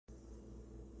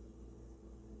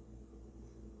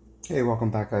Hey,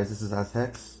 welcome back, guys. This is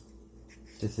Azhex.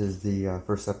 This is the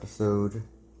first episode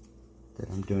that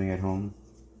I'm doing at home.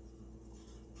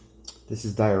 This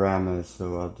is dioramas,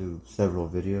 so I'll do several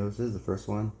videos. This is the first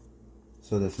one.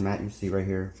 So this mat you see right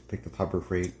here, picked up Harbor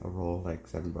Freight, a roll like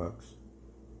 $7.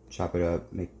 Chop it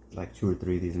up, make like 2 or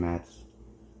 3 of these mats.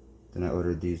 Then I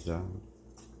ordered these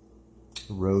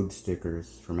road stickers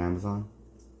from Amazon.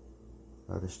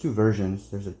 There's 2 versions.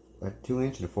 There's a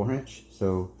 2-inch and a 4-inch.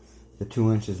 So the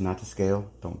 2-inch is not to scale.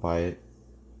 Don't buy it.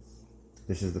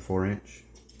 This is the 4-inch.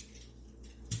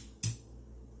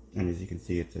 And as you can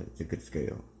see, it's a good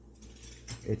scale.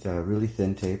 It's a really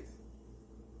thin tape.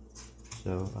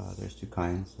 So there's 2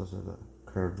 kinds. Those are the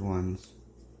curved ones.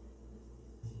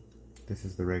 This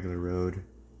is the regular road.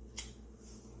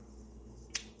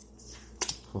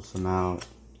 Pull some out.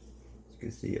 As you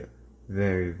can see,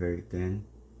 very, very thin.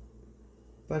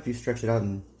 But if you stretch it out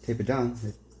and tape it down,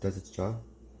 it does its job.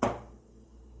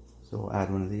 So we'll add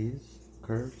one of these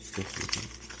curves.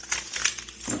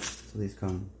 So these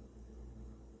come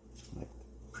like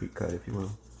pre-cut, if you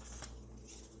will.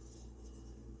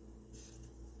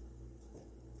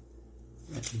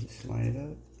 I can just line it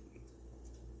up.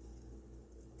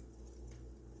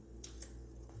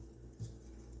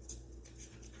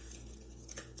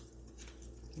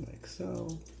 Like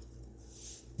so.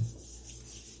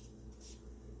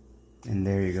 And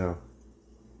there you go.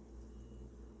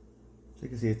 So you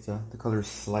can see it's the color is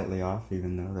slightly off,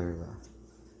 even though they're the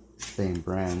same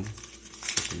brand,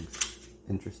 which is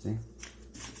interesting.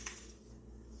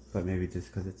 But maybe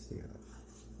just because it's the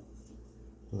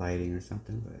lighting or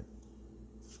something. But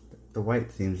the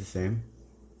white seems the same.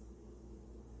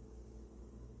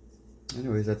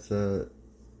 Anyways, that's that's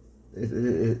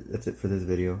it for this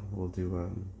video. We'll do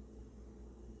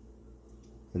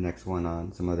the next one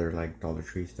on some other like Dollar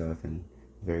Tree stuff and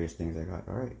various things I got.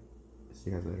 Alright,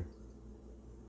 see you guys later.